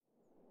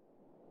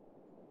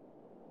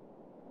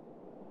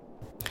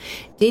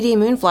Dee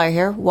Moonflyer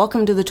here.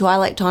 Welcome to the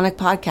Twilight Tonic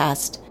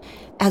podcast.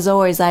 As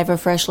always, I have a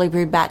freshly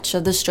brewed batch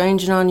of the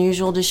strange and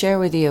unusual to share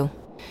with you.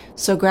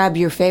 So grab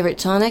your favorite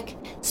tonic,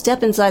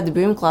 step inside the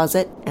broom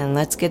closet, and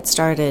let's get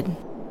started.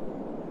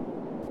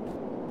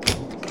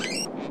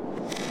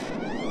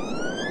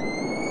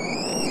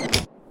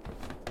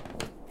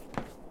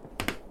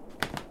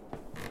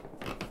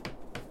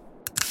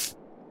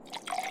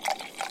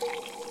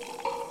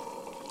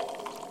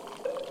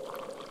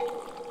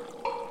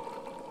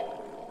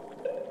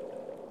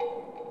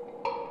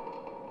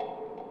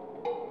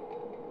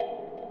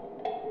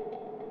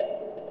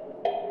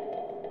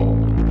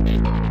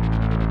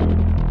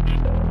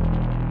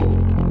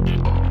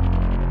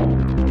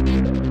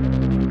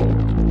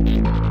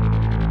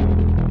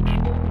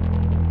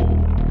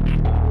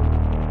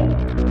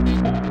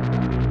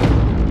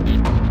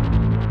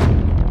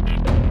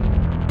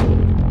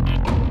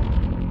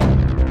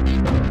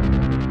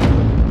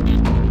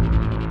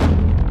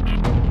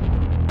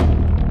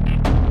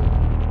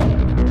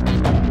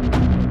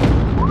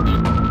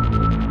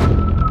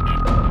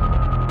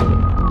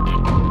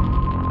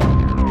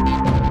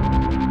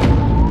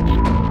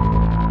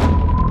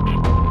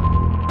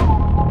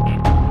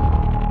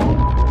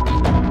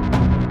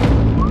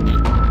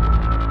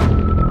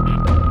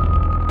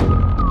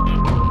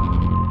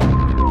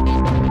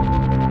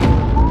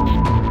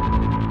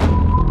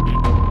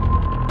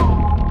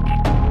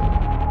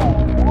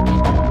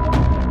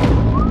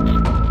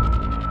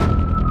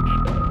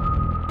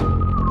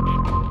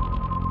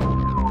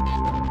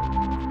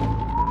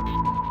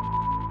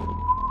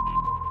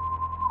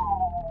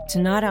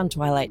 Tonight on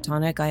Twilight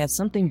Tonic, I have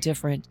something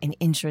different and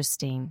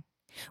interesting.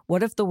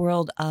 What if the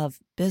world of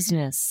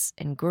business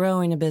and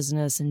growing a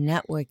business and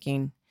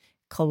networking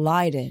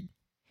collided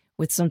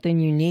with something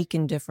unique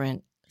and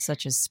different,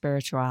 such as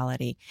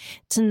spirituality?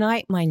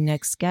 Tonight, my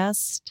next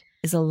guest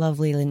is a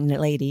lovely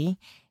lady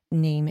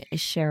named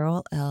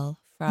Cheryl L.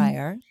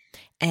 Fryer.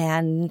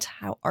 And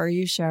how are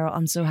you, Cheryl?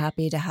 I'm so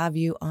happy to have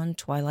you on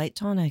Twilight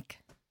Tonic.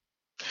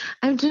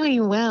 I'm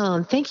doing well,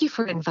 and thank you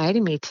for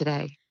inviting me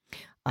today.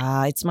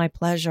 It's my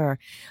pleasure.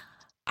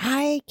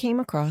 I came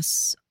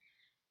across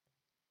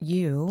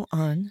you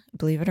on,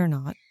 believe it or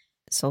not,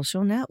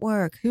 social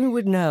network. Who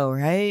would know,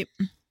 right?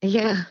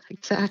 Yeah,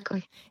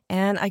 exactly.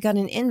 And I got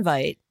an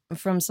invite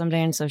from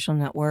somebody on social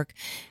network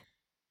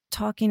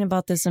talking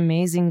about this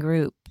amazing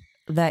group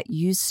that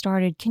you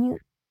started. Can you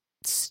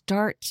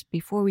start,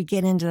 before we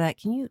get into that,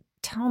 can you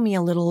tell me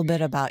a little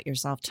bit about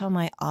yourself? Tell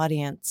my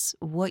audience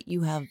what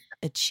you have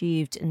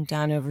achieved and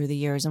done over the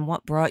years and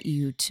what brought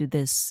you to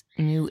this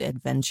new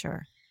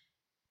adventure.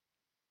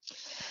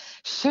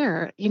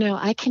 Sure.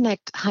 I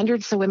connect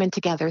hundreds of women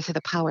together through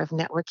the power of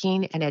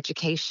networking and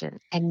education.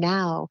 And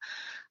now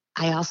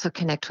I also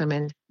connect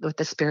women with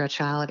the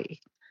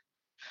spirituality.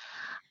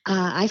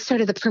 I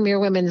started the Premier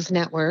Women's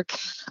Network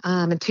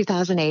in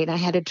 2008. I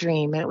had a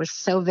dream, and it was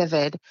so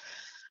vivid.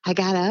 I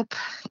got up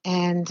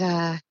and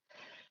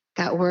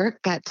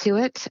got to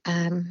it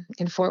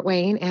in Fort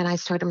Wayne, and I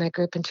started my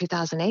group in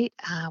 2008.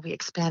 We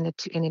expanded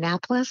to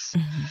Indianapolis,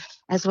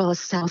 as well as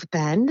South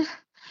Bend.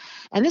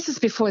 And this is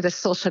before the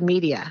social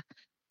media.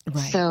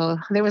 Right. So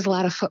there was a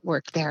lot of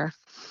footwork there.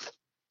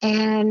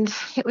 And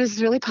it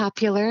was really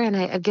popular, and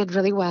I did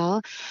really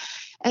well.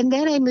 And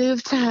then I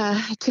moved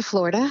to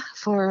Florida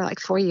for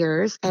like 4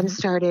 years and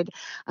started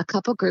a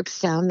couple groups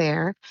down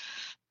there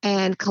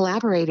and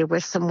collaborated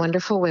with some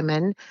wonderful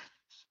women.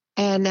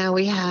 And now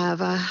we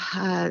have,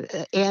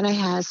 Anna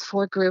has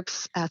three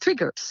groups in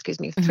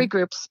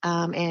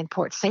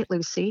Port St.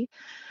 Lucie,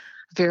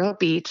 Vero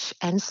Beach,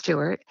 and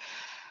Stewart.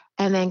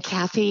 And then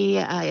Kathy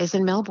is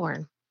in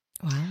Melbourne.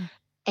 Wow.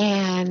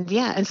 And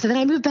so then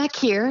I moved back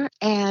here,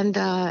 and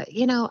I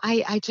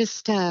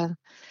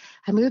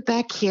moved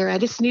back here. I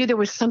just knew there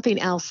was something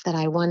else that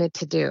I wanted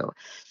to do.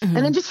 And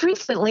then just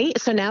recently,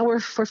 so now we're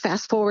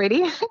fast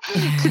forwarding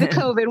to the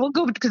COVID. We'll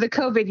go to the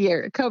COVID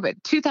year,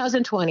 2020.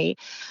 2020.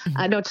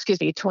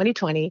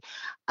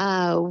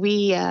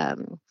 We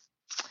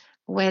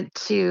went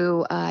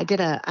to,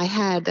 I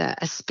had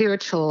a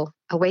spiritual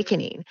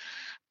awakening,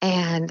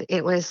 and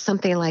it was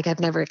something like I've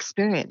never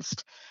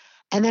experienced.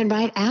 And then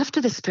right after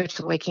the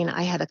spiritual awakening,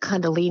 I had a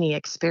Kundalini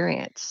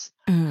experience.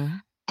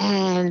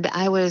 And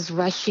I was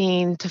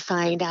rushing to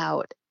find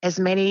out as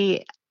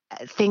many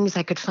things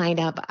I could find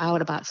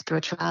out about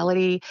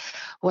spirituality,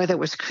 whether it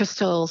was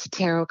crystals,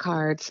 tarot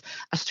cards,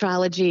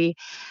 astrology.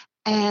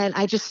 And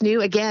I just knew,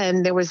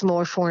 again, there was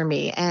more for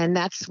me. And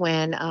that's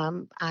when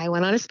I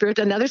went on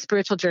another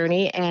spiritual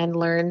journey and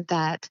learned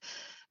that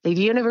the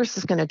universe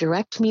is going to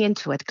direct me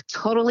into a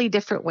totally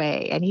different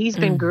way. And he's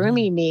been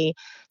grooming me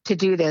to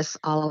do this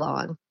all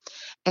along.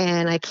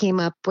 And I came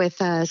up with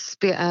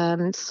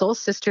Soul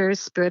Sisters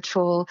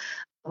Spiritual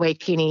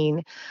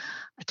Awakening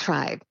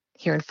Tribe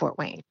here in Fort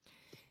Wayne.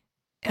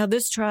 Now,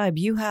 this tribe,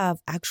 you have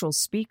actual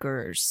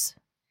speakers,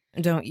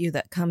 don't you,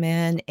 that come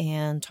in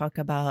and talk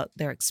about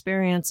their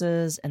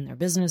experiences and their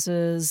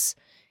businesses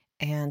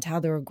and how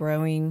they're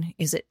growing.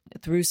 Is it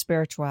through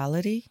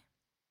spirituality?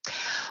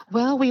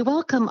 Well, we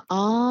welcome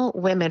all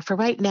women. For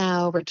right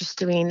now, we're just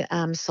doing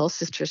Soul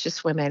Sisters,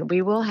 just women.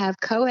 We will have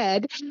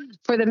co-ed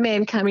for the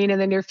men coming in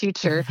the near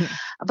future,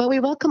 but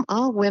we welcome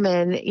all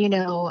women.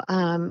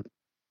 The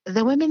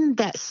women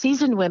that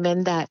seasoned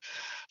women that,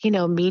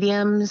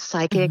 mediums, Hmm.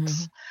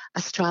 psychics,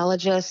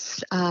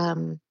 astrologists,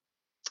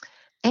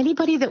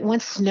 anybody that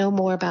wants to know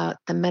more about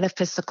the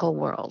metaphysical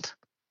world.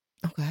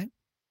 Okay.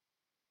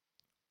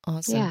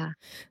 Awesome. Yeah.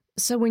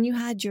 So when you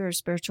had your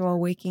spiritual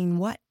awakening,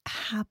 what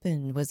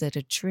happened? Was it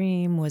a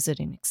dream? Was it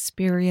an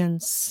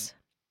experience?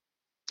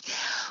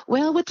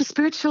 Well, with the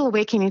spiritual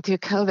awakening through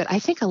COVID, I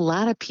think a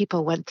lot of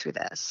people went through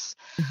this.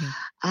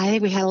 Hmm.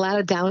 We had a lot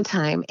of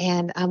downtime,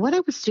 and what I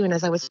was doing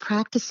is I was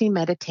practicing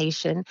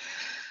meditation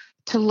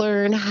to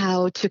learn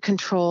how to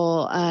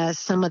control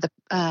some of the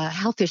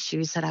health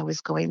issues that I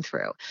was going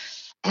through.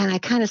 And I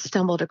kind of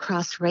stumbled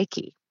across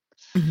Reiki,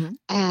 Hmm.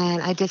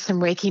 and I did some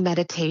Reiki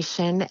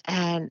meditation,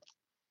 and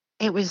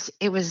it was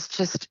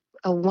just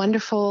a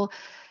wonderful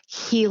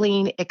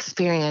healing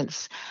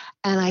experience.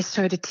 And I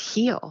started to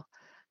heal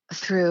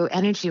through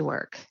energy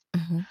work,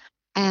 Hmm.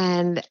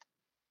 and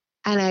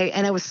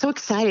I was so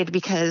excited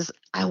because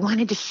I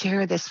wanted to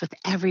share this with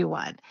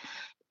everyone,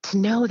 to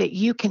know that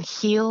you can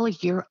heal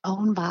your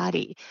own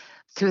body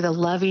through the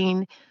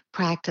loving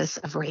practice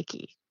of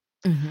Reiki.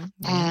 Hmm.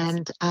 Yes.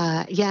 And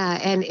yeah,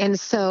 and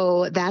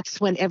so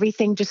that's when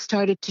everything just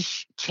started to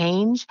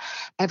change.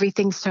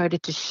 Everything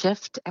started to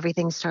shift.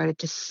 Everything started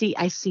to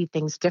I see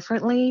things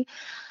differently.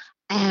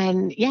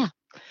 And yeah,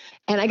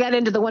 and I got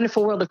into the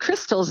wonderful world of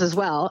crystals as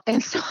well.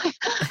 And so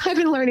I've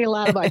been learning a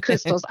lot about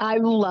crystals. I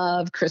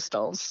love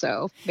crystals.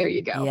 So there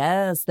you go.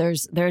 Yes,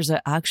 there's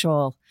an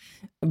actual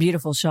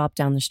beautiful shop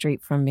down the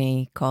street from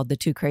me called the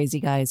Two Crazy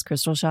Guys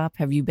Crystal Shop.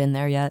 Have you been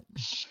there yet?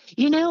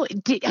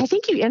 I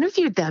think you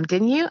interviewed them,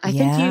 didn't you? I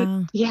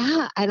think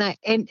Yeah. yeah.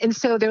 And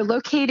so are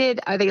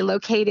they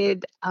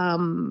located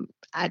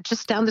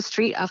just down the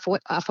street off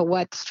of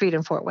what street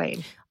in Fort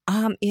Wayne?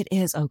 It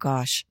is. Oh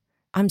gosh,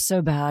 I'm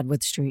so bad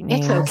with street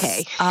It's names.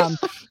 okay.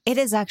 It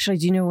is actually.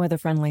 Do you know where the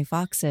Friendly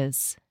Fox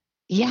is?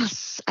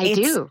 Yes, I It's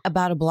do.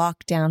 about a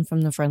block down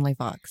from the Friendly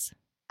Fox.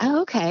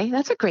 Oh, okay.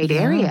 That's a great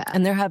Yeah, area.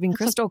 and they're having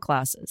That's a crystal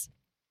classes.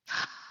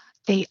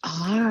 They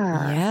are.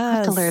 I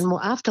have to learn Yes.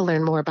 more. I have to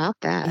learn more about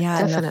that. Yeah,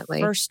 and the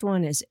Definitely. first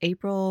one is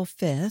April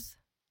 5th,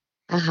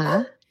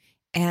 Uh-huh.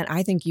 and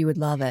I think you would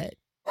love it.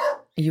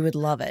 You would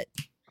love it.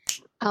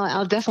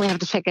 I'll definitely have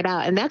to check it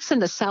out. And that's in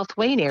the South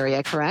Wayne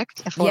area,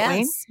 correct? At Fort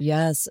Wayne?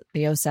 Yes,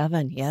 the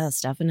 '07. Yes,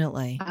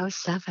 definitely. Oh,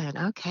 7.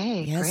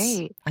 Okay, Yes,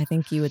 great. I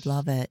think you would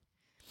love it.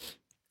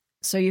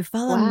 So you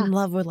fell Wow. in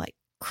love with like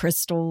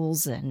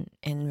crystals and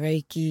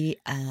Reiki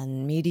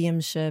and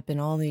mediumship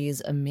and all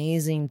these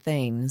amazing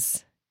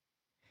things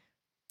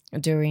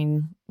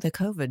during the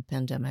COVID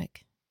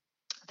pandemic.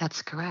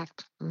 That's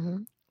correct.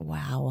 Hmm.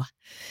 Wow.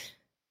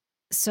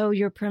 So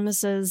your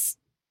premises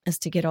is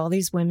to get all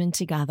these women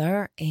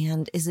together,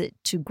 and is it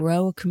to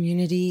grow a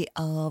community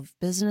of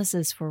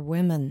businesses for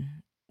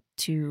women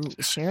to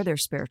share their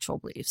spiritual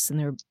beliefs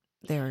and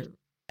their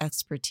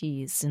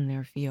expertise in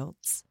their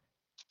fields?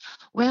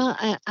 Well,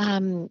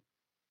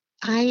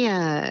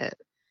 I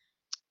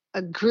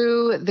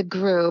grew the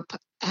group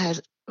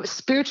as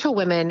spiritual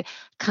women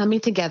coming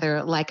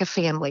together like a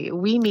family.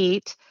 We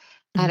meet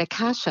at Mhm.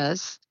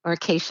 Acacias,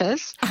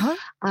 Acacias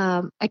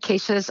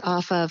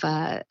off of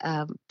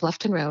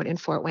Bluffton Road in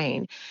Fort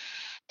Wayne.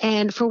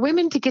 And for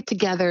women to get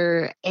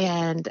together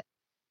and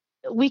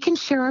we can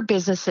share our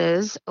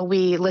businesses.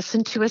 We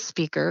listen to a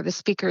speaker. The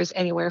speaker is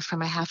anywhere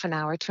from a half an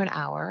hour to an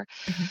hour.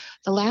 Mhm.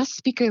 The last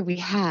speaker we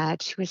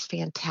had, she was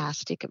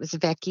fantastic. It was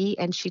Becky,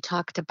 and she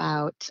talked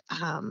about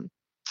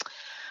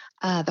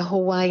the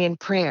Hawaiian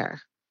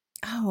prayer.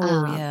 Oh,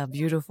 Um, yeah, uh,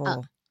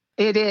 beautiful.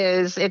 it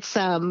is. It's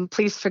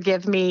please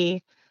forgive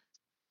me.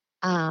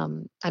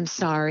 I'm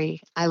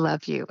sorry. I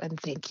love you, and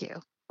thank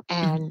you. Mhm.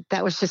 And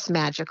that was just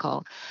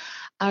magical.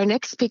 Our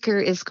next speaker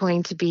is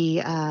going to be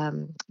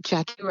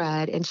Jackie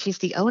Rudd, and she's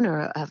the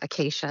owner of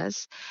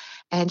Acacias.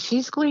 And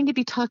she's going to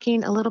be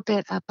talking a little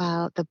bit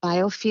about the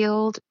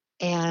biofield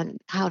and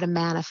how to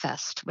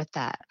manifest with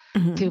that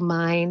through Mhm.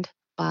 mind,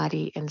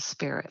 body, and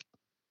spirit.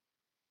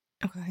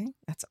 Okay,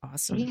 that's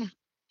awesome. Yeah.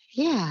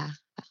 Yeah.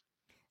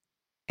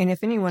 And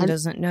if anyone And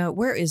doesn't know,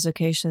 where is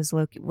Acacia's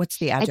what's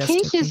the address to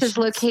Acacias is Acacia's?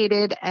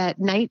 located at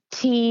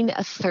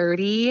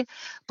 1930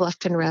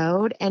 Bluffton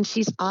Road. And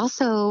she's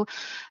also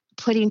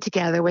putting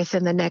together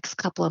within the next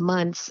couple of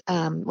months.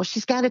 Well,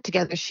 she's got it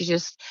together. She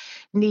just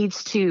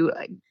needs to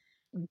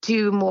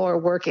do more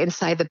work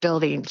inside the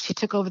building. She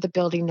took over the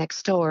building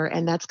next door,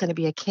 and that's going to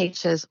be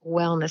Acacia's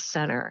Wellness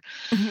Center.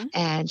 Mhm.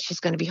 And she's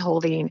going to be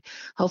holding,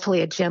 hopefully,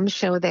 a gem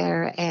show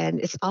there. And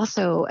it's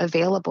also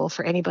available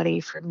for anybody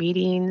for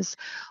meetings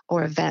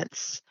or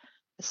events.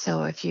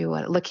 So if you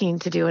are looking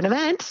to do an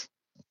event,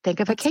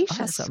 think of That's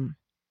Acacia's. awesome.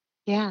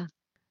 Yeah.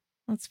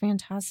 That's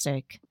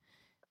fantastic.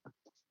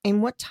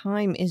 And what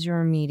time is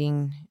your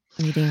meetings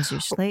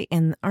usually?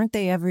 And are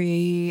they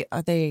every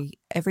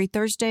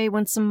Thursday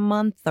once a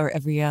month or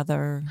every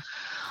other?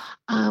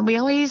 We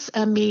always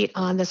meet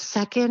on the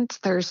second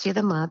Thursday of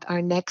the month.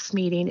 Our next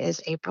meeting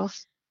is April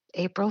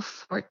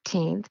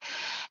 14th.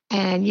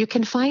 And you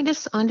can find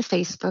us on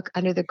Facebook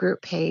under the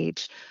group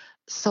page,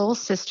 Soul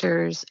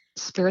Sisters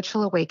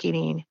Spiritual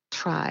Awakening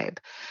Tribe.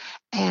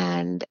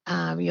 And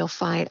you'll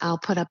find, I'll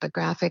put up a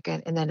graphic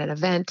and then an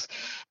event,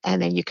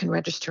 and then you can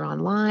register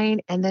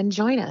online and then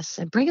join us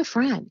and bring a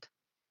friend.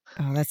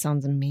 Oh, that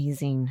sounds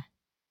amazing.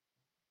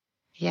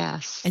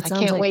 Yes, It I sounds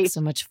can't like wait.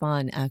 so much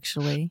fun,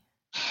 actually.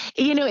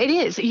 It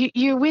is.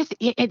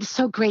 It's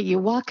so great. You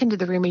walk into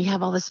the room and you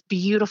have all this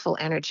beautiful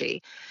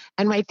energy.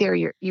 And right there,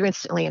 you're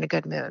instantly in a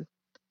good mood.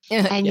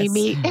 And you Yes.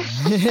 meet,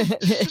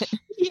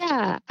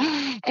 yeah.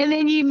 And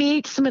then you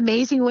meet some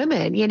amazing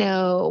women,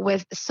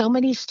 with so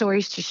many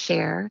stories to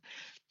share.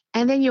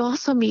 And then you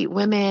also meet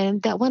women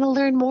that want to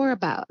learn more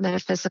about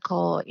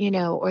metaphysical,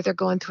 or they're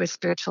going through a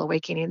spiritual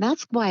awakening.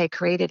 That's why I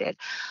created it.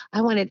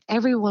 I wanted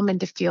every woman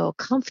to feel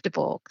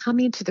comfortable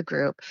coming to the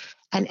group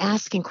and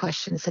asking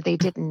questions that they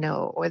didn't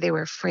know or they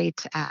were afraid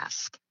to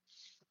ask.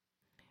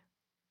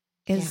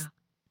 Is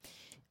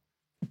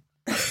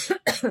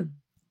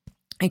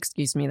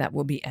Excuse me, that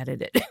will be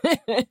edited.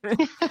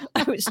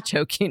 I was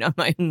choking on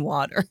my own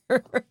water.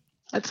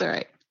 That's all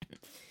right.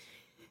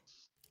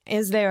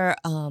 Is there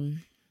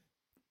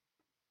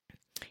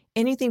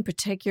anything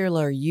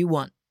particular you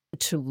want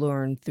to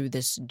learn through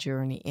this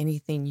journey?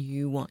 Anything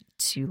you want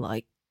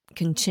to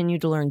continue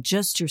to learn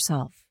just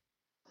yourself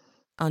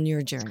on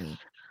your journey?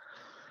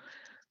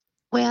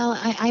 Well,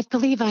 I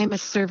believe I'm a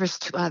service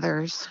to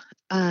others.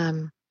 I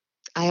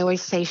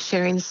always say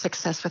sharing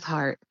success with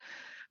heart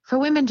for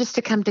women just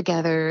to come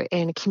together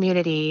in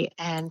community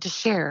and to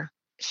share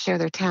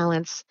their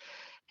talents,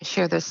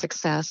 share their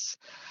success,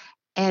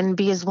 and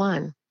be as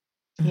one.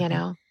 You Mm-hmm.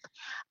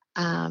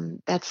 know,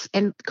 that's,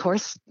 and of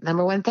course,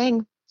 number one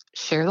thing: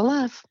 share the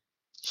love.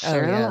 Oh,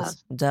 Share the love.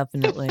 yes,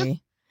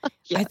 definitely.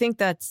 Yeah. I think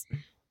that's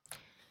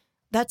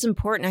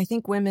important. I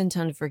think women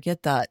tend to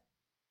forget that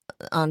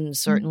on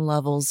certain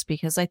levels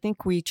because I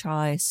think we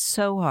try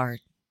so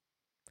hard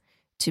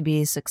to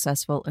be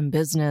successful in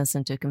business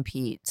and to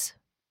compete.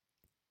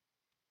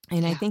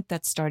 And I think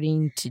that's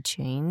starting to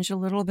change a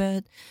little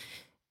bit.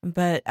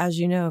 But as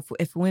you know,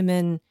 if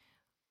women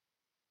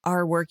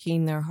are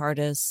working their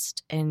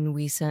hardest and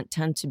we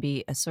tend to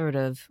be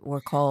assertive,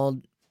 we're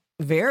called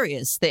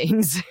various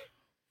things,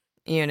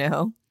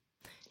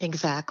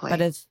 Exactly.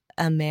 But if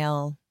a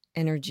male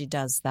energy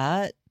does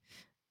that,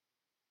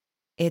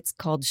 it's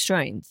called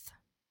strength.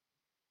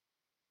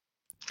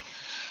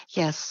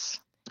 Yes,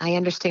 I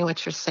understand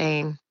what you're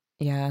saying.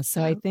 Yeah,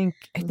 so I think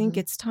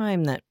it's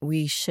time that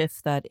we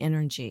shift that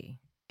energy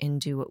and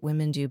do what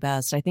women do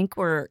best. I think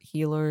we're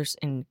healers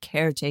and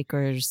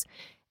caretakers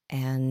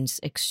and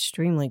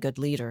extremely good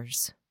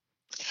leaders.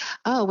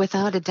 Oh,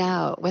 without a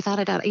doubt, without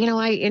a doubt.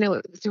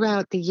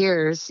 Throughout the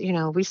years,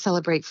 we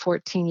celebrate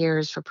 14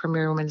 years for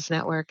Premier Women's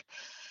Network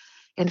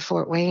in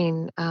Fort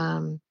Wayne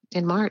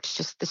in March,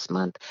 just this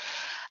month.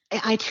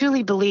 I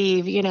truly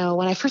believe,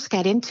 when I first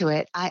got into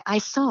it, I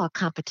saw a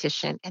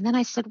competition, and then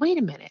I said, wait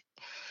a minute,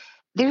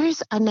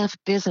 there's enough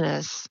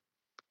business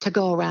to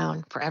go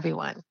around for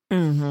everyone.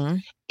 Mm-hmm.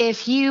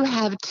 If you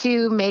have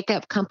two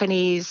makeup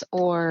companies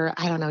or,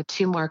 I don't know,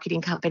 two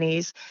marketing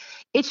companies,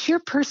 it's your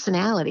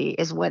personality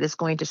is what is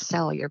going to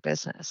sell your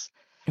business.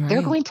 Right.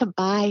 They're going to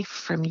buy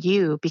from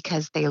you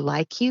because they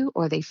like you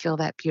or they feel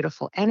that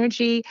beautiful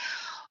energy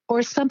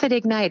or something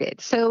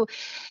ignited. So,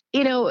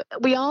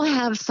 we all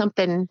have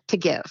something to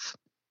give.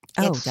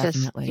 Oh, It's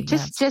definitely.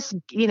 just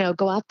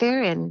go out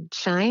there and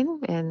shine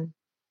and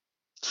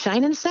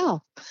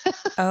sell.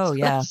 Oh,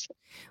 yeah.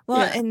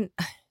 Well, and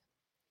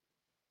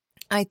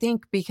I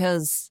think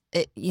because,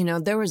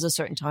 there was a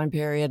certain time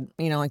period,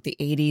 like the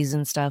 80s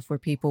and stuff where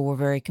people were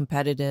very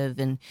competitive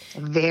and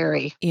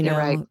very, you're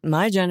right.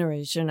 My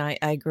generation,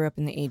 I grew up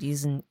in the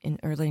 80s and in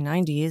early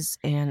 90s.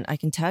 And I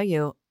can tell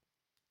you,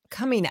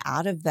 coming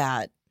out of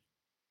that,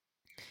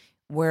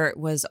 where it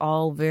was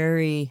all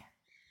very,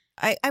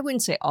 I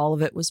wouldn't say all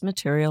of it was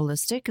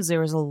materialistic because there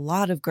was a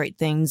lot of great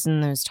things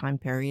in those time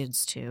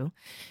periods too.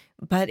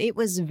 But it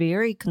was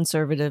very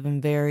conservative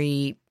and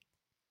very,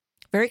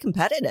 very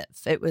competitive.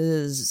 It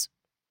was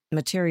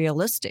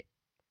materialistic,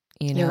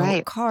 You're right.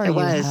 What car you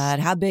had,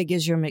 how big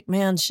is your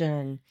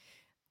McMansion,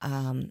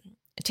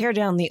 tear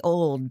down the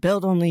old,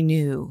 build only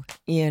new,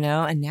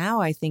 and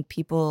now I think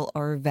people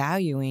are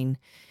valuing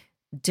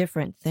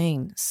different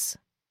things.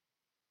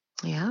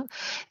 Yeah,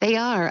 they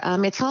are.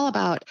 It's all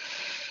about,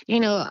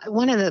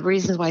 one of the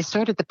reasons why I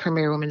started the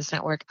Premier Women's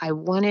Network, I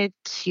wanted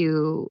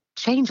to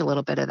change a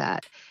little bit of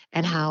that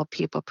and how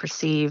people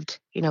perceived,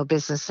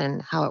 business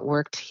and how it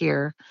worked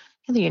here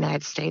in the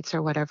United States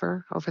or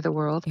whatever, over the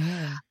world,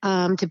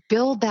 to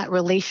build that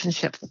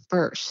relationship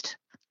first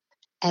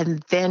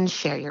and then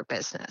share your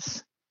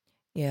business.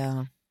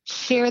 Yeah.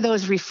 Share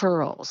those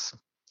referrals,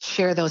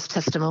 share those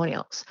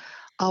testimonials,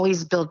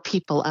 always build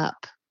people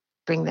up,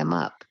 bring them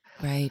up.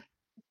 Right.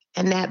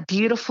 And that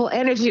beautiful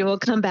energy will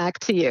come back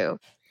to you.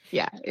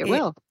 Yeah, it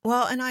will.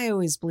 Well, and I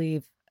always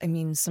believe,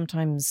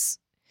 sometimes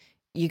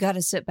you got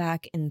to sit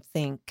back and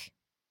think,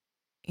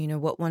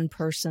 what one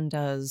person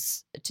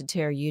does to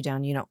tear you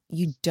down,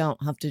 you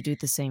don't have to do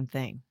the same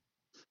thing.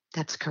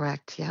 That's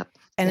correct. Yep.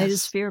 And yes. It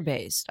is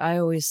fear-based. I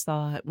always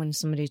thought when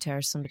somebody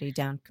tears somebody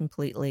down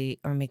completely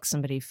or makes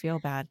somebody feel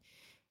bad,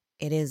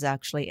 it is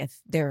actually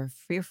if they're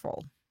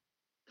fearful.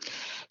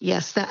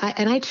 Yes,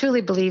 and I truly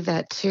believe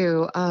that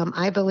too.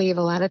 I believe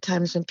a lot of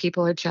times when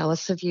people are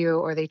jealous of you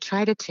or they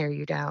try to tear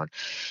you down,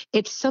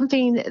 it's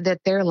something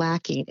that they're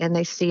lacking and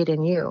they see it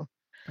in you.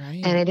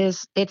 Right. And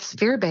it's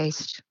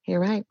fear-based.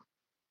 You're right.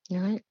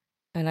 You're right.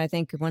 And I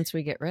think once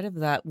we get rid of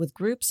that with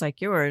groups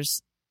like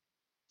yours,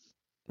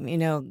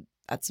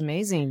 that's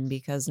amazing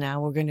because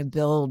now we're going to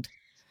build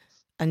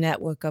a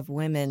network of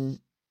women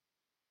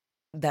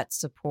that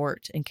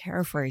support and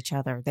care for each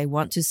other. They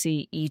want to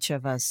see each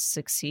of us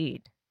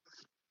succeed.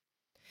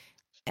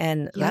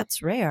 And Yep.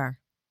 that's rare.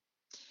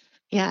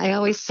 Yeah, I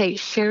always say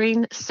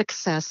sharing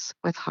success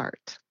with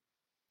heart.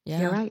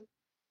 Yeah. You're right.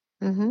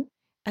 Mm-hmm.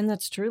 And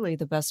that's truly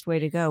the best way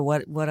to go.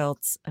 What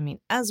else? I mean,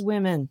 as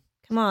women,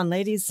 come on,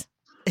 ladies.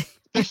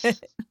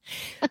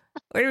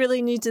 We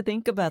really need to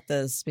think about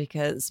this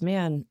because,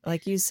 man,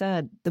 like you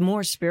said, the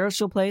more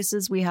spiritual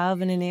places we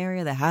have in an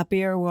area, the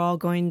happier we're all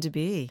going to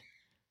be.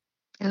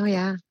 Oh,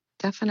 yeah,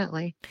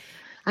 definitely.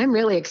 I'm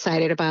really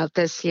excited about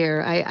this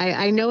year.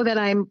 I know that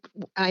I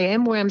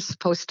am where I'm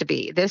supposed to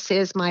be. This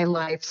is my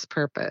life's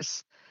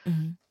purpose.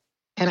 Mm-hmm.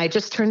 And I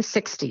just turned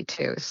 60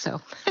 too. So,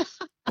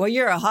 well,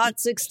 you're a hot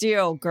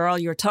 60-year-old girl.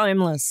 You're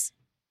timeless.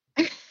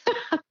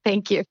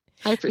 Thank you.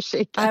 I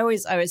appreciate that. I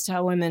always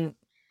tell women,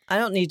 I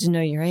don't need to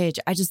know your age.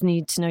 I just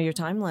need to know you're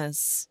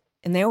timeless.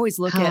 And they always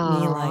look at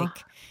me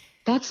like,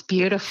 that's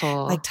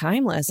beautiful. Like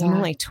timeless. Yeah. I'm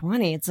only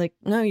 20. It's like,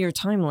 no, you're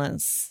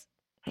timeless.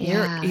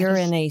 You're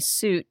in a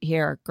suit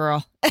here,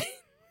 girl.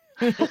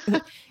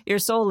 Your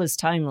soul is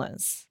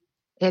timeless.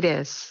 It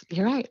is.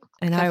 You're right.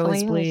 And I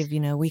always believe,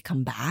 we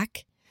come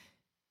back.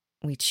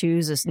 We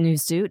choose a new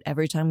suit.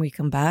 Every time we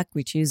come back,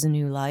 we choose a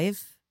new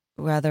life,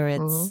 whether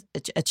it's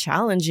a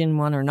challenging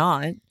one or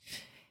not.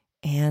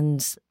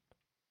 And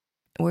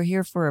we're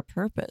here for a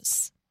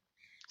purpose.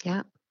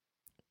 Yeah.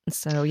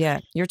 So, yeah,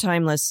 you're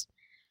timeless.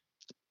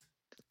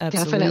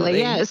 Absolutely. Definitely.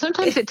 Yeah.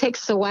 Sometimes it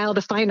takes a while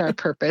to find our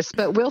purpose,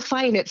 but we'll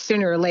find it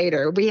sooner or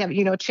later. We have,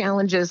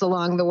 challenges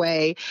along the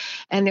way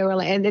and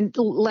and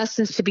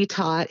lessons to be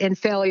taught and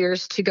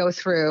failures to go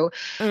through,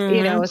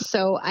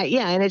 so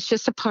and it's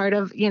just a part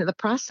of, the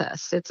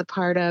process. It's a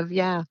part of,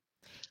 Yeah,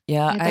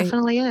 it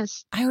definitely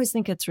is. I always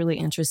think it's really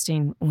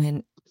interesting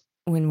when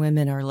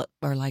women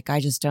are like, I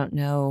just don't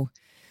know.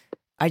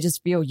 I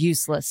just feel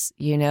useless.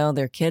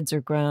 Their kids are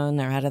grown.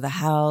 They're out of the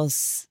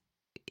house.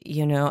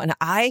 And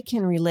I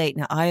can relate.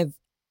 Now,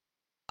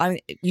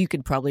 you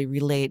could probably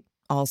relate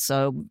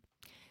also,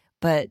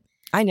 but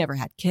I never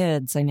had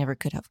kids. I never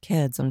could have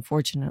kids,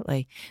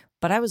 unfortunately.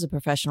 But I was a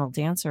professional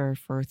dancer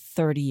for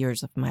 30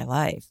 years of my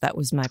life. That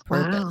was my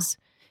purpose.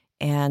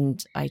 Wow.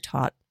 And I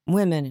taught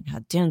women and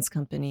had dance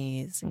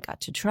companies and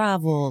got to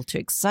travel to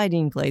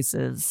exciting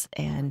places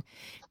and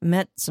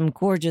met some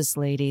gorgeous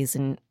ladies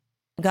and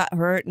got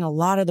hurt in a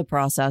lot of the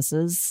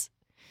processes.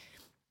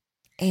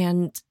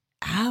 And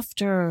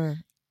after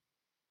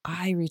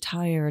I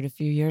retired a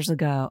few years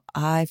ago,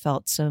 I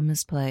felt so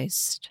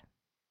misplaced,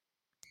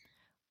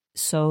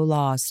 so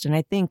lost. And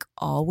I think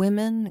all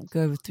women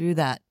go through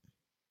that.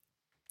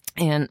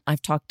 And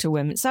I've talked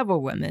to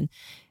several women,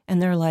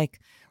 and they're like,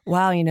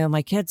 wow,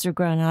 my kids are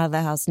grown out of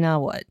the house. Now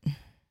what?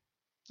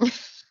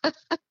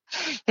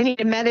 They need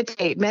to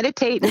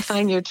meditate and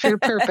find your true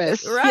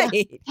purpose.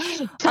 Right.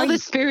 Yeah. Tell the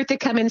spirit to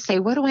come and say,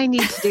 what do I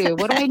need to do?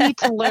 What do I need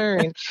to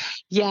learn?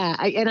 Yeah.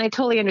 I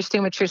totally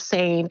understand what you're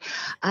saying.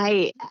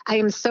 I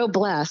am so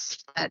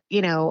blessed that,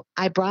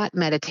 I brought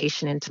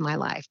meditation into my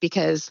life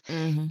because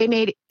it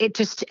made it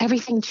just,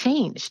 everything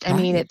changed. Right. I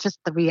mean, it's just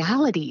the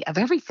reality of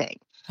everything.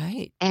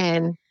 Right.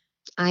 And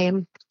I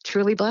am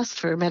truly blessed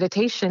for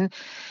meditation.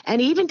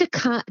 And even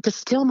to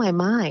still my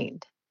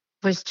mind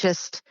was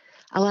just,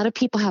 a lot of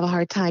people have a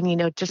hard time,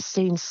 just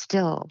sitting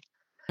still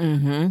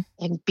and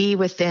be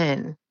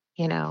within,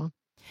 So.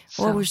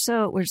 Well,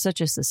 we're such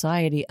a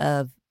society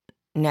of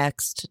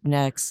next.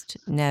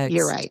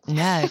 You're right.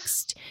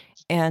 Next.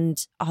 And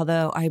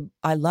although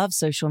I love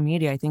social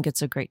media, I think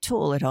it's a great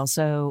tool. It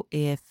also,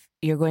 if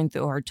you're going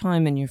through a hard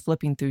time and you're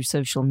flipping through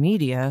social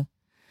media,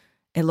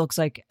 it looks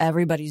like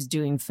everybody's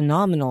doing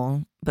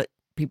phenomenal, but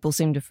people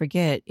seem to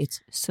forget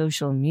it's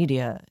social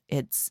media.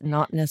 It's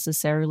not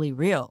necessarily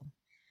real.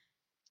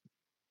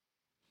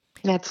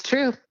 That's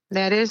true.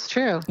 That is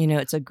true.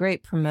 It's a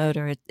great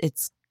promoter.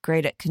 It's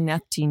great at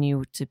connecting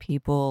you to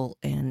people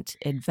and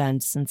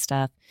events and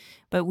stuff.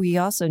 But we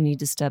also need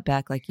to step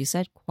back, like you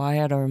said,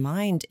 quiet our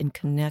mind and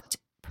connect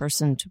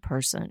person to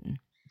person.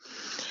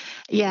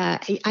 Yeah,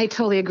 I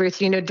totally agree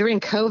with you. During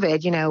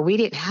COVID, we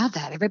didn't have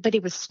that. Everybody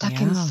was stuck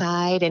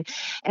inside,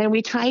 and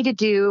we tried to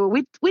do.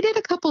 We did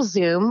a couple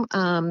Zoom.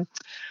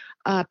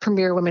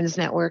 Premier Women's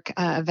Network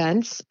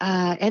events,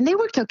 and they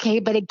worked okay.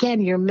 But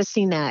again, you're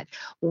missing that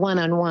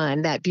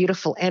one-on-one, that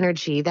beautiful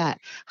energy,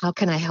 that how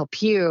can I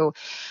help you?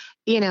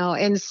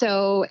 and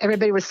so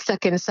everybody was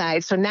stuck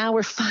inside. So now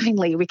we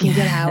can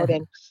get out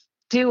and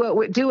do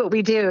what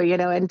we do,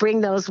 and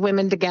bring those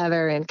women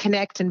together and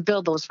connect and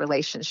build those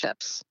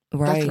relationships.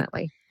 Right.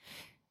 Definitely.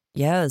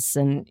 Yes.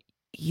 And,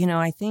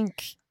 I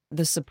think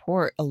the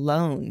support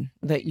alone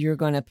that you're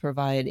going to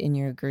provide in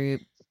your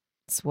groups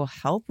will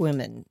help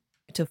women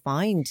to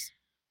find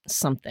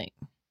something.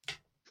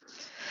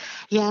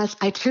 Yes,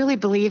 I truly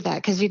believe that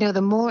because,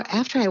 the more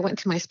after I went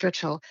to my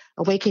spiritual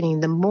awakening,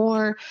 the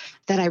more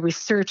that I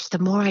researched, the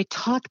more I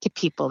talk to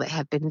people that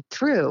have been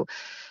through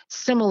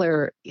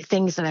similar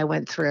things that I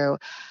went through.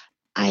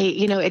 I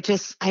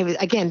was,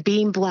 again,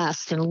 being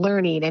blessed and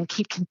learning and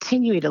keep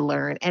continuing to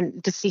learn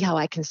and to see how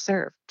I can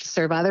serve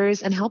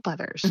others and help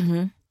others.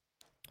 Mm-hmm.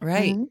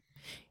 Right. Mm-hmm.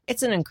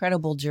 It's an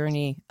incredible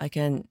journey. I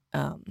can,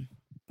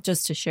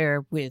 just to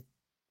share with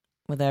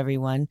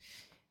everyone,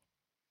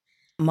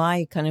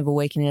 my kind of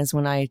awakening is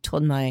when I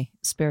told my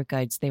spirit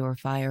guides they were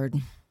fired.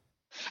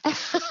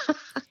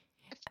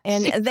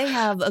 And they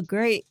have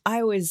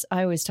I always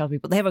tell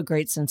people they have a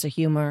great sense of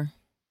humor.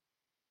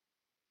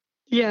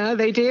 Yeah,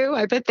 they do.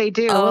 I bet they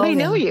do. Well, they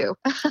know you.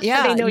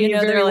 Yeah. They know you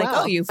very they're like,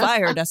 well. oh, you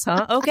fired us,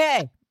 huh?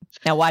 Okay.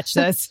 Now watch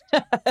this.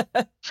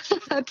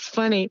 That's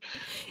funny.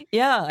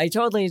 Yeah, I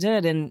totally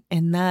did. And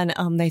then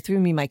they threw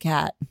me my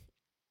cat,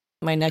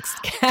 my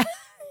next cat.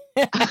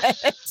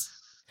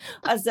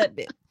 I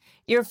said,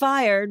 you're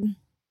fired.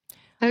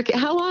 Okay.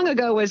 How long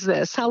ago was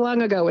this?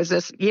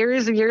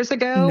 Years and years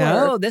ago?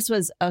 No, this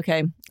was,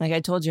 okay. Like I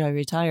told you, I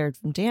retired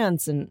from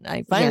dance and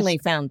I finally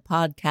found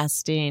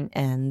podcasting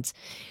and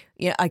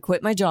I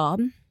quit my job.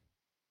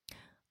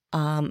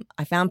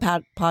 I found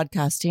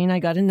podcasting. I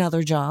got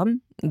another job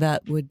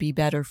that would be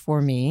better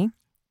for me.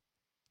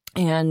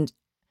 And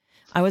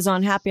I was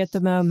unhappy at the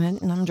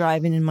moment and I'm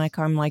driving in my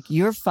car. I'm like,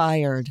 you're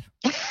fired.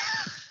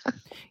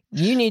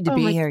 You need to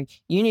be here.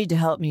 You need to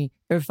help me.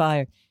 You're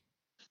fired.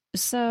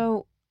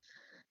 So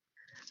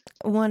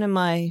one of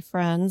my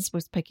friends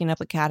was picking up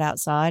a cat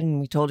outside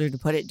and we told her to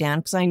put it down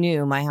because I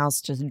knew my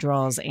house just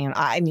draws. And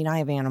I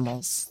have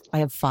animals. I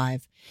have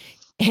 5.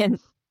 And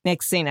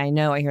next thing I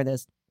know, I hear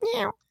this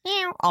meow,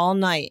 meow, all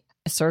night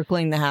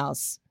circling the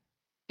house.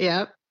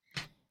 Yep.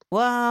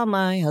 Well,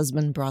 my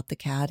husband brought the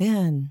cat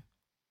in.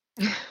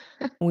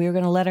 We were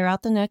going to let her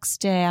out the next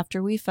day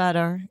after we fed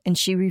her, and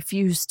she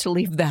refused to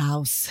leave the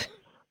house.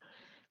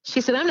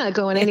 She said, I'm not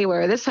going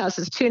anywhere. This house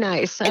is too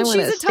nice. And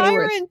she's a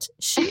tyrant.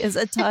 She is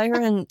a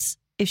tyrant.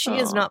 If she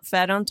is not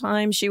fed on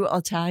time, she will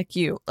attack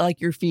you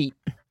like your feet.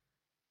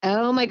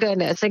 Oh, my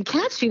goodness. And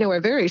cats, are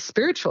very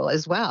spiritual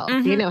as well.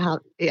 Mm-hmm. You know how,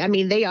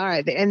 they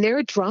are, and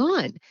they're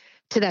drawn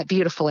to that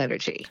beautiful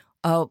energy.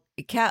 Oh,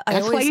 cat.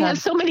 That's why you have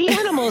so many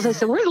animals. I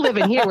said, we're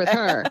living here with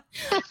her.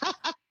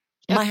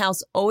 My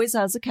house always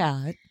has a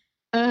cat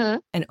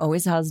and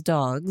always has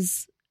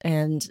dogs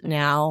and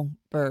now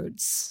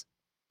birds.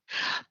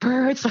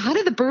 Birds. So how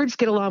do the birds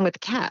get along with the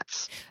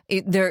cats?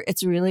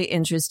 It's really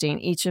interesting.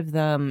 Each of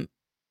them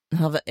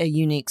have a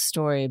unique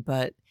story,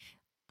 but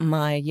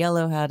my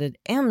yellow-hatted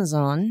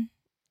Amazon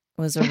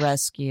was a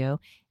rescue,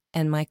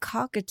 and my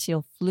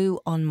cockatiel flew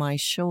on my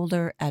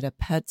shoulder at a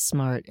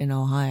PetSmart in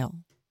Ohio.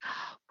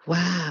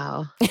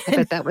 Wow. I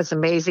bet that was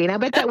amazing.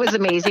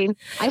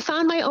 I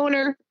found my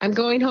owner. I'm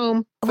going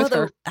home with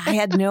her.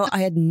 I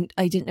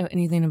didn't know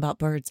anything about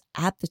birds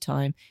at the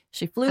time.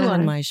 She flew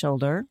on my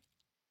shoulder.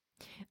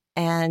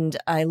 And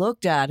I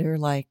looked at her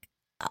like,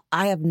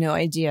 I have no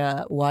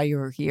idea why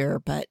you're here,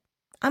 but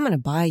I'm going to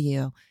buy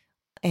you.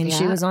 And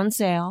she was on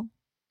sale.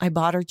 I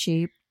bought her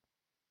cheap.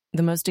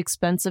 The most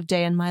expensive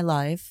day in my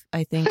life.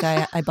 I think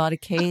I bought a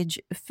cage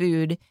of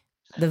food.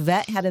 The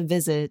vet had a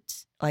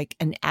visit like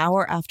an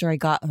hour after I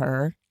got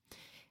her.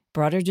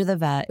 Brought her to the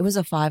vet. It was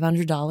a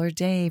 $500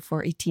 day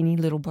for a teeny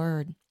little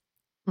bird.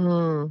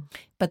 Mm.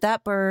 But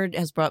that bird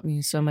has brought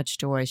me so much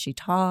joy. She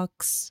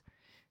talks.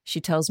 She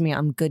tells me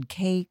I'm good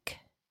cake.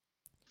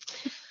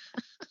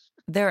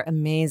 They're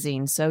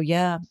amazing. So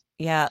yeah.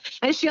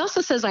 And she also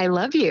says, I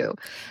love you.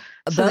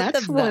 So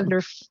that's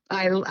wonderful.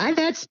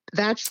 That's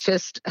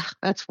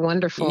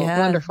wonderful. Yeah.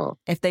 Wonderful.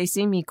 If they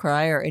see me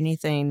cry or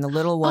anything, the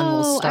little one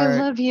will start. I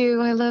love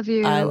you. I love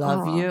you. I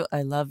love you.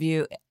 I love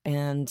you.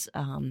 And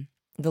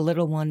the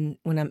little one,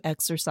 when I'm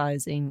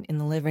exercising in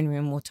the living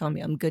room, will tell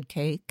me I'm good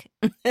cake.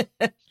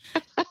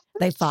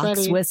 They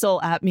fox whistle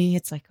at me.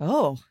 It's like,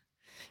 oh,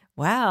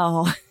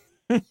 wow.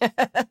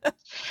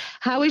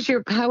 How is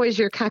your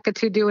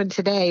cockatoo doing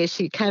today? Is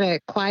she kind of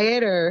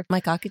quiet or?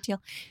 My cockatiel?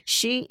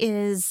 She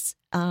is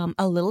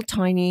a little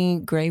tiny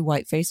gray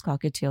white-faced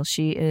cockatiel.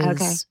 She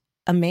is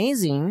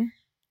amazing.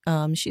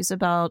 She's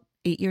about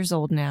 8 years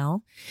old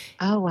now.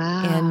 Oh,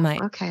 wow. And my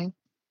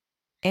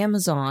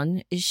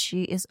Amazon,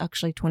 she is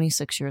actually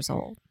 26 years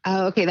old.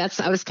 Oh, okay.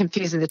 I was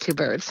confusing the two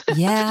birds.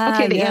 Yeah.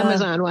 Okay, the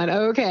Amazon one.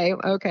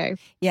 Okay.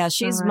 Yeah,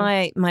 she's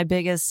my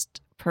biggest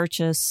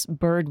purchase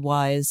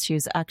bird-wise. She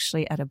was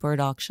actually at a bird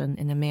auction,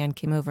 and a man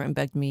came over and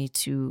begged me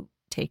to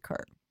take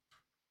her.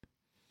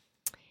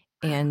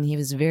 And he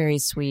was very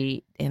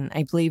sweet, and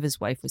I believe his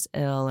wife was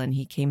ill, and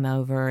he came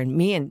over, and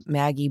me and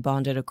Maggie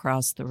bonded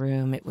across the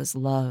room. It was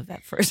love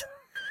at first.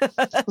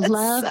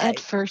 Love at Sight.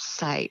 first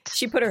sight.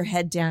 She put her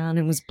head down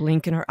and was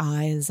blinking her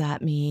eyes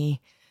at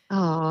me.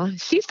 Oh,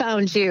 she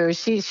found you.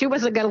 She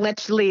wasn't going to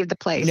let you leave the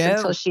place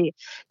No.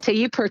 till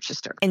you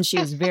purchased her. And she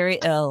was very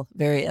ill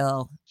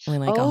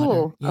when I got her.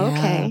 Oh,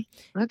 Yeah.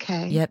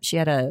 okay. Yep, she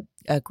had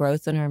a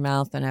growth in her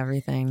mouth and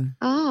everything.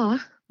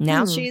 Oh.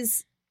 Now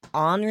she's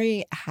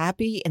ornery,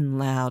 happy, and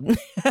loud.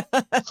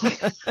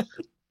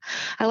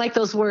 I like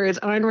those words,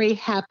 ornery,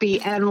 happy,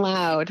 and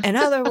loud. In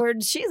other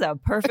words, she's a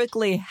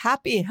perfectly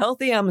happy,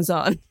 healthy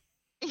Amazon.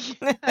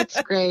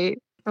 That's great.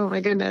 Oh,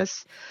 my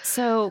goodness.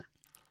 So,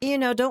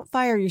 don't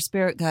fire your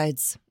spirit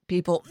guides,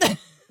 people.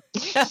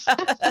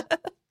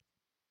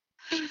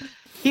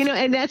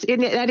 And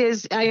that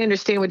is, I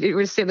understand what you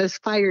were saying, those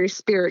fire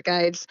spirit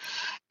guides.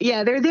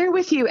 Yeah, they're there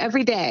with you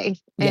every day.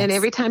 And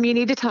every time you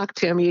need to talk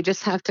to them, you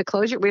just have to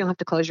we don't have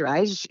to close your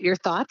eyes. Your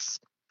thoughts,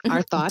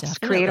 our thoughts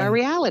create our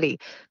reality.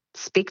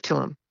 Speak to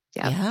them.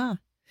 Yeah.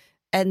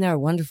 And they're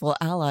wonderful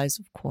allies,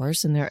 of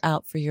course, and they're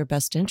out for your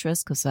best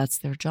interest because that's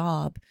their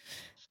job.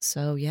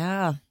 So,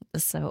 yeah.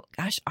 So,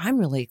 gosh, I'm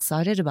really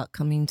excited about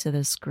coming to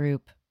this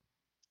group.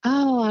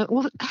 Oh,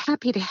 well,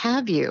 happy to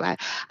have you. I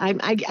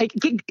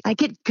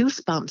get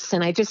goosebumps,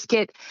 and I just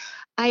get,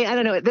 I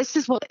don't know. This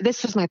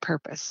is my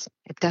purpose.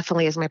 It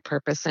definitely is my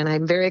purpose, and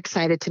I'm very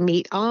excited to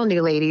meet all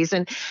new ladies,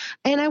 and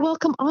I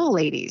welcome all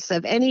ladies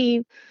of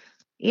any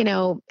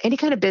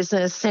kind of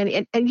business,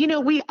 and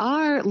we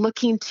are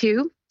looking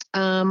to.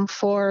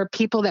 For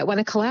people that want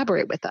to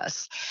collaborate with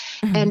us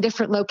and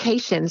different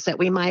locations that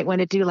we might want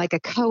to do like a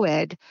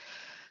co-ed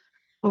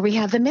where we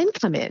have the men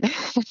come in.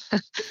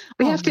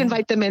 We have to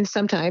invite them in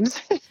sometimes.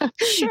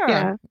 Sure.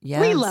 Yeah.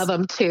 Yes. We love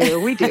them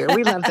too. We do.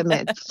 We love the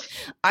men.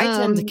 I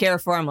tend to care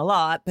for them a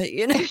lot, but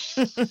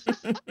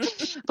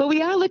But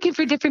we are looking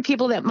for different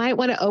people that might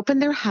want to open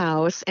their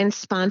house and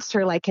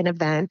sponsor like an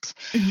event.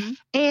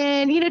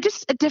 And,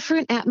 just a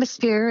different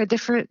atmosphere, a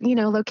different,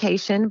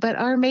 location. But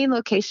our main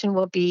location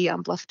will be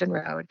on Bluffton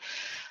Road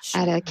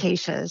at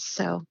Acacia's.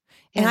 So.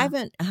 And I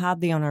haven't had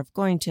the honor of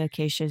going to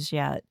Acacia's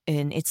yet,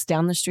 and it's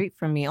down the street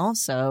from me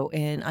also,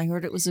 and I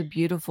heard it was a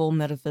beautiful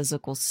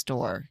metaphysical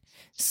store.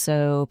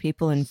 So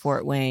people in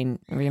Fort Wayne,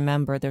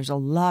 remember, there's a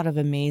lot of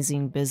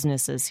amazing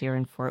businesses here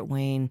in Fort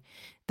Wayne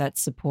that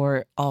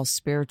support all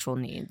spiritual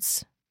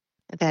needs.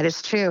 That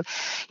is true.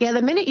 Yeah,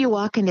 the minute you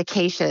walk into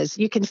Acacia's,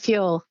 you can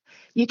feel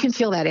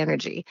that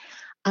energy.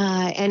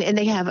 And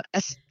they have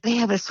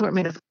an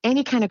assortment of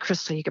any kind of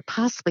crystal you could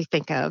possibly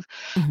think of,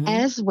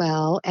 as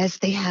well as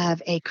they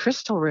have a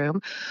crystal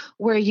room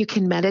where you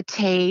can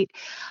meditate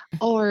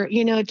or,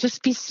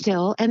 just be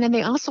still. And then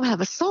they also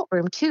have a salt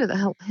room too,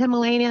 the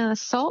Himalaya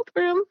salt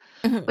room,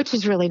 which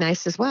is really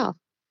nice as well.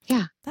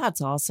 Yeah.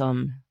 That's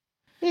awesome.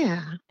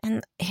 Yeah.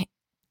 And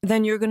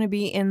then you're going to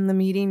be in the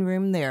meeting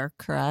room there,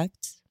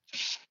 correct?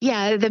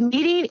 Yeah. The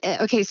meeting.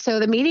 Okay.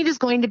 So the meeting is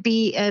going to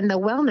be in the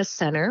Wellness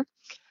Center.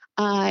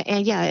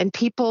 And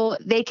people,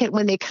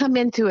 when they come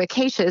into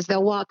Acacia's,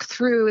 they'll walk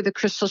through the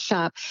crystal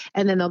shop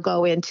and then they'll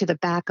go into the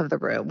back of the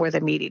room where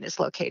the meeting is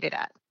located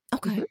at.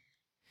 Okay.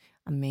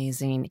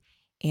 Amazing.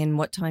 And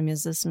what time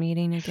is this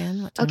meeting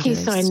again? Okay,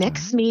 so our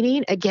next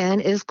meeting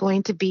again is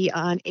going to be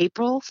on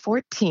April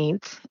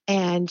 14th,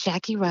 and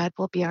Jackie Rudd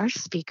will be our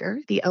speaker,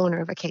 the owner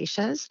of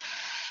Acacia's.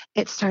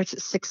 It starts at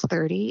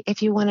 6:30.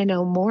 If you want to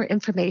know more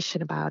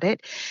information about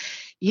it,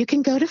 you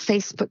can go to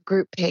Facebook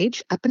group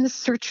page up in the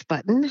search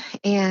button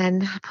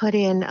and put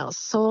in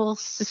Soul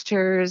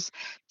Sisters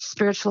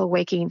Spiritual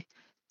Awakening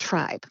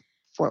Tribe,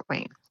 Fort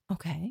Wayne.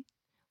 Okay.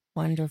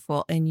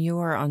 Wonderful. And you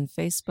are on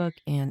Facebook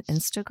and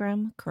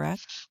Instagram,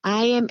 correct?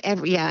 I am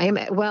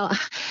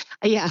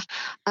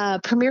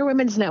Premier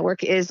Women's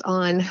Network is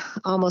on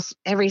almost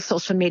every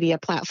social media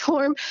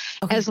platform,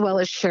 as well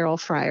as Cheryl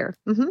Fryer.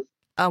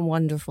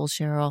 Wonderful,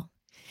 Cheryl.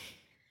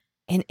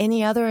 And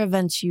any other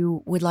events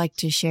you would like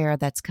to share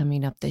that's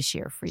coming up this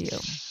year for you?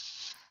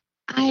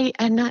 I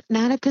not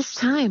at this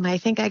time. I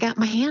think I got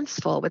my hands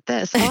full with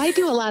this. So I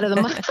do a lot of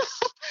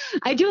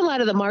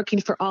the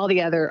marketing for all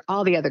the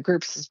other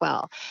groups as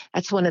well.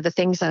 That's one of the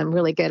things I'm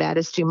really good at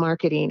is do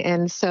marketing,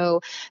 and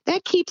so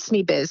that keeps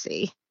me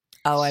busy.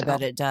 Oh, I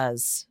bet it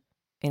does,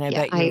 and I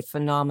bet you're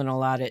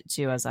phenomenal at it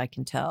too, as I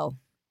can tell.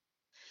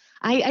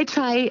 I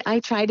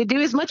try to do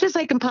as much as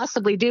I can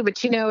possibly do, but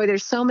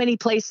there's so many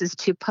places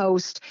to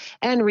post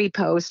and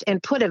repost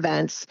and put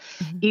events.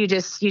 You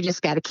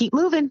just got to keep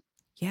moving.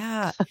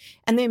 Yeah.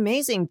 And the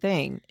amazing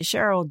thing,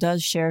 Cheryl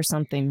does share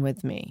something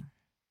with me.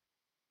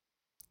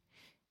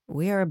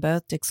 We are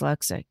both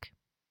dyslexic,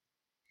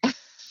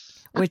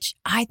 which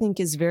I think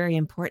is very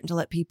important to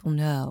let people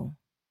know.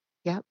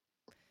 Yep.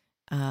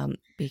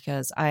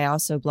 Because I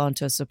also belong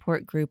to a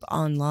support group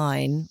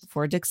online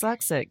for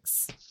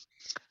dyslexics.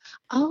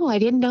 Oh, I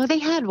didn't know they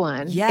had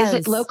one. Yes.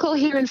 Is it local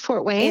here in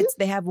Fort Wayne?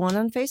 They have one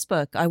on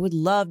Facebook. I would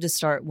love to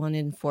start one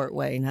in Fort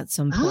Wayne at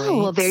some point. Oh,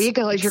 well, there you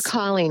go. As you're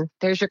calling,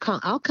 there's your call.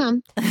 I'll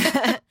come.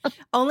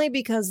 Only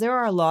because there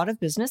are a lot of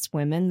business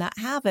women that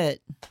have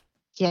it.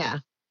 Yeah.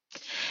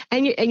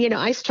 And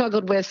I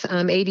struggled with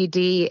ADD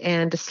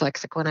and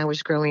dyslexic when I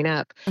was growing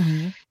up.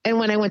 Mm-hmm. And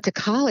when I went to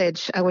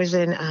college, I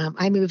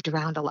moved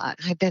around a lot.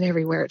 I've been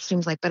everywhere, it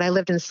seems like, but I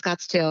lived in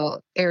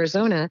Scottsdale,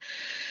 Arizona.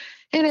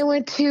 And I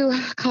went to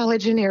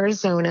college in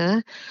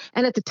Arizona.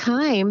 And at the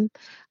time,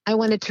 I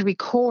wanted to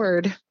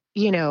record,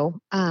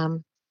 uh,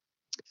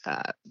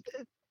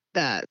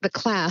 the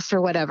class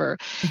or whatever.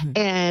 Mm-hmm.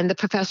 And the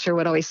professor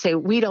would always say,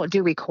 we don't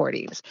do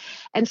recordings.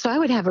 And so I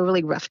would have a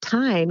really rough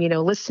time,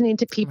 listening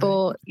to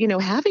people,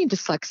 having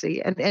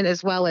dyslexia and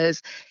as well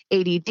as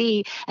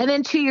ADD. And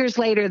then 2 years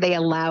later, they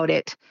allowed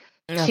it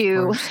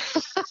to.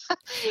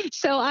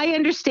 So I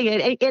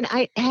understand.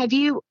 And have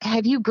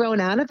you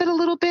grown out of it a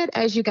little bit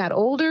as you got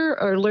older,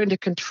 or learned to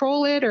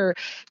control it or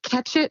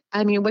catch it?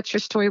 I mean, what's your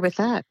story with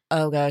that?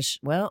 Oh, gosh.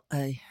 Well,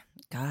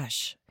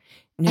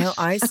 no,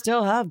 I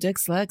still have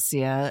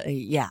dyslexia.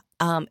 Yeah.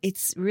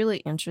 It's really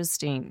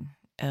interesting.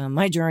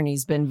 My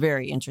journey's been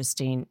very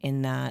interesting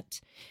in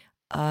that.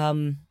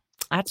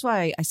 That's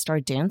why I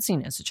started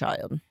dancing as a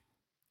child.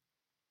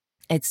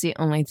 It's the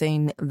only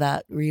thing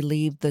that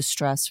relieved the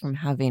stress from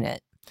having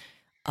it.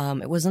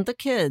 It wasn't the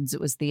kids,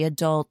 it was the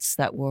adults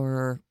that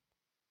were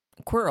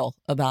quarrel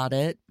about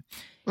it.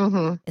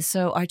 Mm-hmm.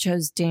 So I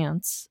chose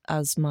dance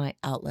as my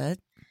outlet.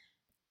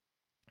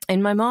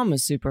 And my mom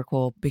was super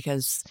cool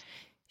because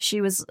she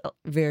was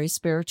very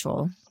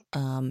spiritual,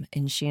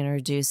 and she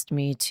introduced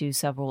me to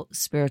several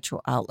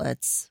spiritual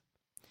outlets,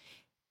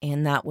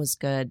 and that was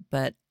good.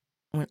 But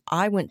when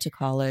I went to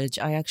college,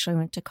 I actually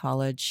went to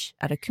college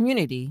at a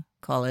community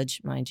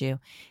college, mind you,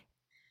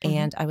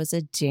 and I was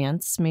a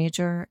dance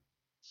major,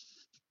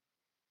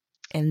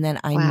 and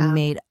then I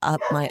made up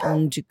my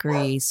own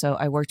degree, so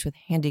I worked with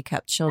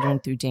handicapped children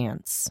through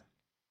dance.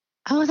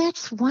 Oh,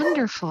 that's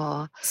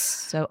wonderful.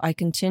 So I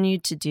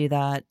continued to do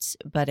that,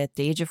 but at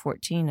the age of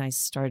 14, I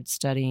started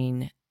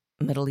studying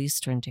Middle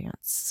Eastern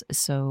dance.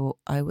 So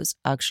I was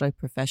actually a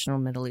professional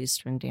Middle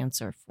Eastern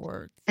dancer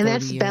for 30 And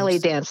that's years. belly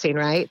dancing,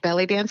 right?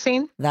 Belly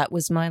dancing? That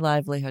was my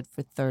livelihood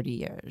for 30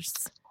 years.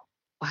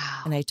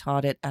 Wow. And I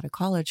taught it at a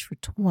college for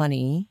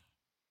 20.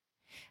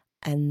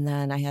 And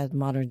then I had a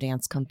modern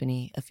dance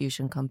company, a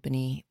fusion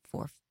company,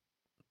 for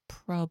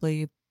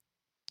probably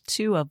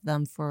 2 of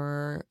them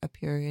for a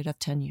period of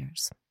 10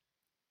 years.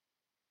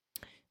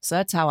 So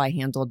that's how I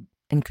handled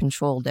and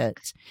controlled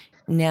it.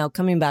 Now,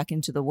 coming back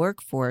into the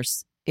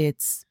workforce,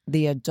 it's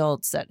the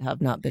adults that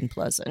have not been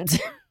pleasant.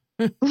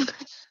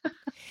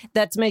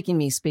 That's making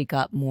me speak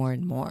up more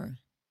and more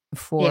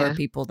for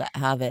people that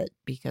have it,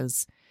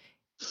 because,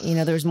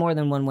 there's more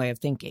than one way of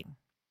thinking.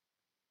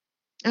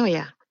 Oh,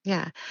 yeah.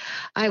 Yeah.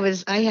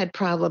 I had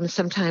problems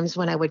sometimes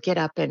when I would get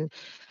up and,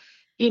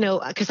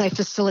 because I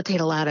facilitate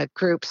a lot of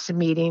groups and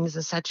meetings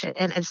and such,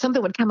 and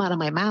something would come out of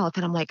my mouth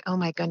and I'm like, oh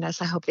my goodness,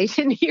 I hope they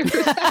didn't hear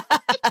that.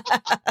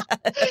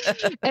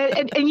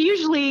 and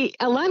usually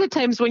a lot of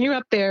times when you're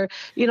up there,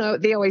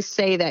 they always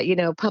say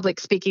that, public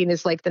speaking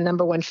is like the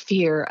number one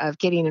fear of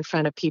getting in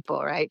front of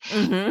people. Right.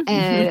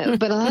 Mm-hmm.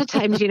 But a lot of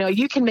times,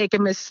 you can make a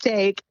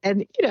mistake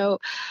and,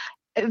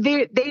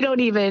 they don't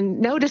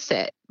even notice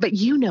it, but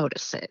you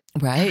notice it.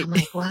 Right. And I'm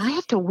like, well, I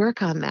have to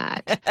work on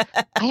that.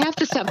 I have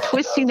to stop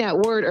twisting that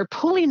word or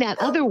pulling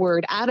that other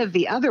word out of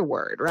the other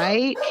word.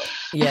 Right.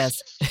 Yes.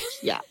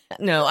 Yeah.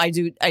 No, I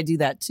do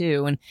that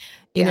too. And,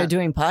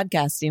 doing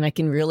podcasting, I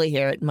can really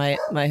hear it. My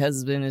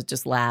husband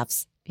just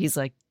laughs. He's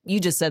like, you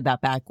just said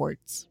that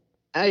backwards.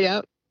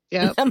 Yep.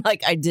 Yep. I'm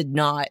like, I did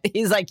not.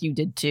 He's like, you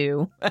did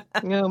too.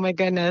 Oh my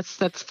goodness,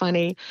 that's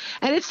funny,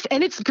 and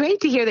it's great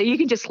to hear that you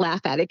can just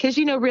laugh at it, because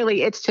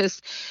really it's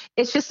just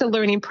a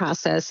learning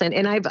process,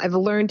 and I've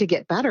learned to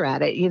get better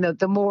at it.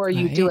 The more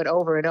you do it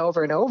over and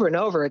over and over and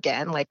over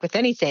again, like with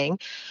anything,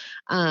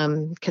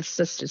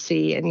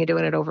 consistency, and you're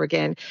doing it over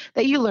again,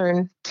 that you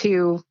learn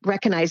to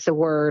recognize the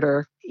word,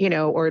 or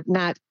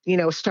not,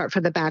 start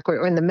from the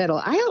backward or in the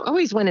middle. I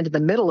always went into the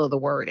middle of the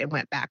word and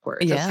went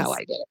backwards. Yes. That's how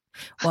I did it.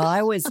 Well,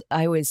 I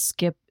always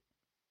skip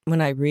when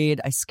I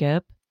read. I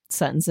skip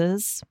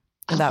sentences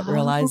without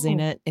realizing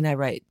it, and I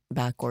write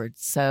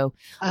backwards. So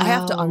I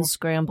have to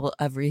unscramble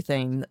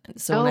everything.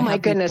 So my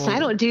goodness, I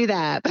don't do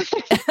that.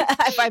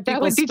 If I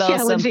people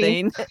spell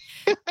something,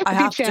 I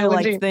have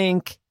to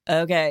think,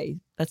 okay,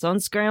 let's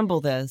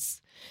unscramble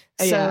this.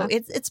 So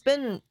it's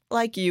been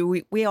like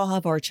you. We all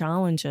have our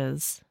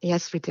challenges.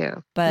 Yes, we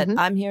do. But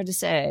I'm here to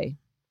say,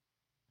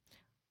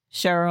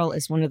 Cheryl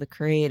is one of the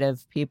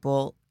creative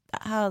people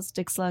that has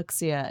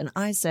dyslexia, and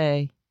I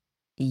say,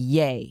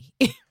 yay.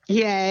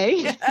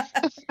 Yay.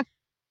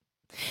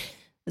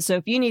 So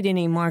if you need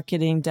any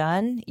marketing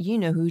done, you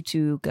know who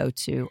to go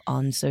to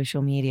on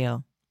social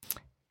media.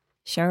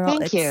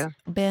 Cheryl, it's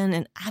been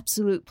an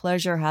absolute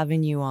pleasure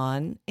having you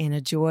on, and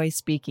a joy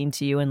speaking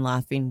to you and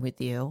laughing with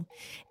you.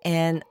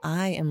 And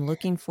I am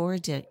looking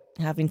forward to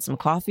having some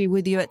coffee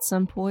with you at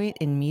some point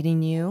and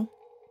meeting you.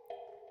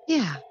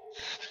 Yeah.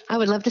 I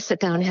would love to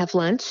sit down and have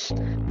lunch.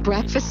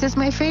 Breakfast is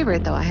my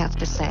favorite, though, I have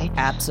to say.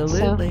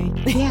 Absolutely.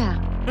 So, yeah.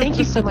 Thank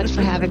you so much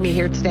for having me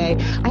here today.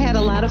 I had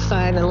a lot of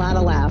fun and a lot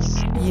of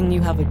laughs. And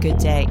you have a good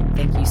day.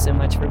 Thank you so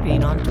much for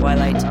being on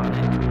Twilight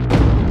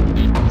Tonic.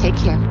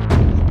 Take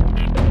care.